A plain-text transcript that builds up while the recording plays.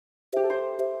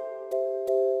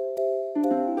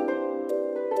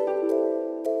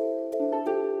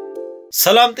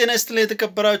ሰላም ጤና ይስጥልኝ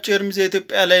የተከበራችሁ ኤርሚ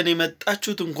ኢትዮጵያ ላይ ነው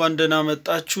የመጣችሁት እንኳን ደህና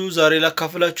መጣችሁ ዛሬ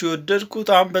ላካፍላችሁ የወደድኩት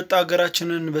አንበጣ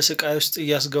ሀገራችንን በስቃይ ውስጥ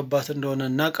እያስገባት እንደሆነ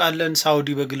እናቃለን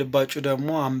ሳውዲ በግልባጩ ደግሞ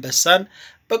አንበሳን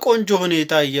በቆንጆ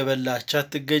ሁኔታ እየበላቻት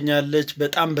ትገኛለች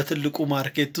በጣም በትልቁ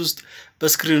ማርኬት ውስጥ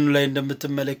በስክሪኑ ላይ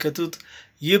እንደምትመለከቱት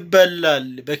ይበላል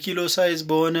በኪሎ ሳይዝ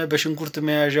በሆነ በሽንኩርት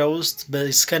መያዣ ውስጥ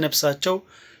በስከነፍሳቸው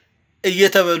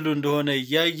እየተበሉ እንደሆነ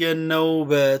ያያየን ነው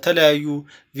በተለያዩ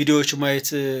ቪዲዮዎች ማየት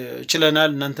ችለናል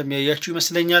እናንተም ያያችሁ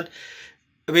ይመስለኛል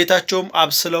ቤታቸውም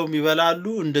አብስለውም ይበላሉ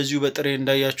እንደዚሁ በጥሬ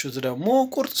እንዳያችሁት ደግሞ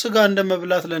ቁርጥ ስጋ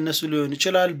እንደመብላት ለነሱ ሊሆን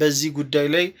ይችላል በዚህ ጉዳይ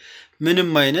ላይ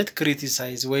ምንም አይነት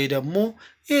ክሪቲሳይዝ ወይ ደግሞ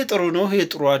ይሄ ጥሩ ነው ይሄ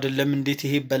ጥሩ አይደለም እንዴት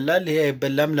ይሄ ይበላል ይሄ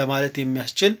አይበላም ለማለት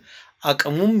የሚያስችል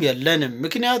አቅሙም የለንም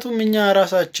ምክንያቱም እኛ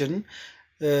ራሳችን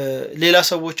ሌላ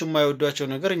ሰዎች የማይወዷቸው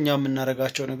ነገር እኛ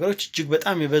የምናረጋቸው ነገሮች እጅግ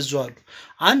በጣም ይበዛሉ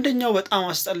አንደኛው በጣም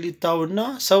አስጠሊታውና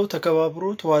ሰው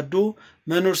ተከባብሮ ተዋዶ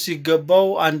መኖር ሲገባው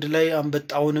አንድ ላይ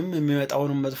አንበጣውንም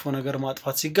የሚመጣውንም መጥፎ ነገር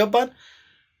ማጥፋት ሲገባን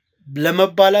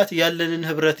ለመባላት ያለንን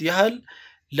ህብረት ያህል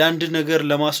ለአንድ ነገር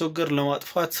ለማስወገር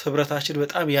ለማጥፋት ህብረታችን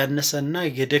በጣም ያነሰና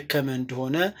የደከመ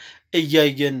እንደሆነ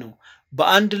እያየን ነው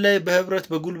በአንድ ላይ በህብረት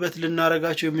በጉልበት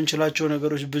ልናረጋቸው የምንችላቸው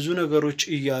ነገሮች ብዙ ነገሮች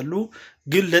እያሉ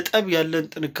ግን ለጠብ ያለን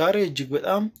ጥንካሬ እጅግ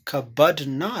በጣም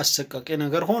ከባድና አሰቃቂ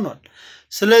ነገር ሆኗል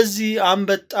ስለዚህ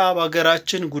አንበጣ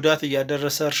በአገራችን ጉዳት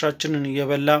ያደረሰ እርሻችንን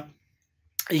እየበላ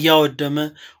ያወደመ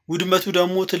ውድመቱ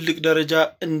ደግሞ ትልቅ ደረጃ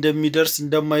እንደሚደርስ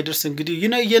እንደማይደርስ እንግዲህ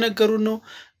እየነገሩን ነው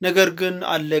ነገር ግን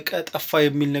አለቀ ጠፋ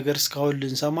የሚል ነገር እስካሁን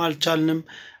ልንሰማ አልቻልንም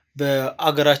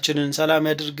በአገራችንን ሰላም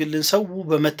ያድርግልን ሰው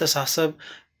በመተሳሰብ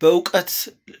በእውቀት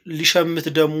ሊሸምት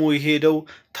ደግሞ ይሄደው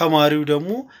ተማሪው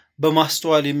ደግሞ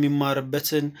በማስተዋል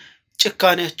የሚማርበትን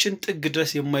ጭካኔያችን ጥግ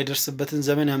ድረስ የማይደርስበትን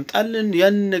ዘመን ያምጣልን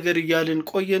ያን ነገር ይያልን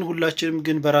ቆየን ሁላችንም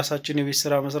ግን በራሳችን የቤት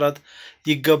ስራ መስራት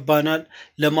ይገባናል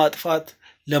ለማጥፋት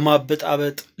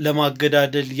ለማበጣበጥ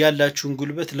ለማገዳደል ያላችሁን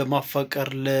ጉልበት ለማፋቀር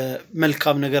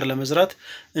ለመልካም ነገር ለመዝራት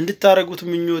እንድታረጉት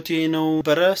ምኞቴ ነው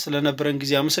በረ ስለነበረን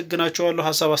ጊዜ አመሰግናችኋለሁ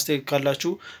ሐሳብ አስተያየት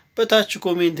ካላችሁ በታች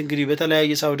ኮሜንት እንግዲህ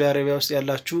በተለያየ ሳውዲ አረቢያ ውስጥ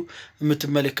ያላችሁ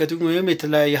የምትመለከቱኝ ወይም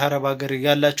የተለያየ አረብ ሀገር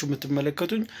ያላችሁ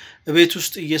የምትመለከቱኝ ቤት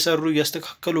ውስጥ እየሰሩ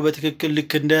ያስተካከሉ በትክክል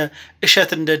ልክ እንደ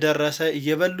እሸት እንደደረሰ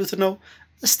እየበሉት ነው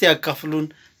እስቲ ያካፍሉን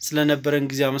ስለነበረን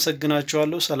ጊዜ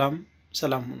አመሰግናችኋለሁ ሰላም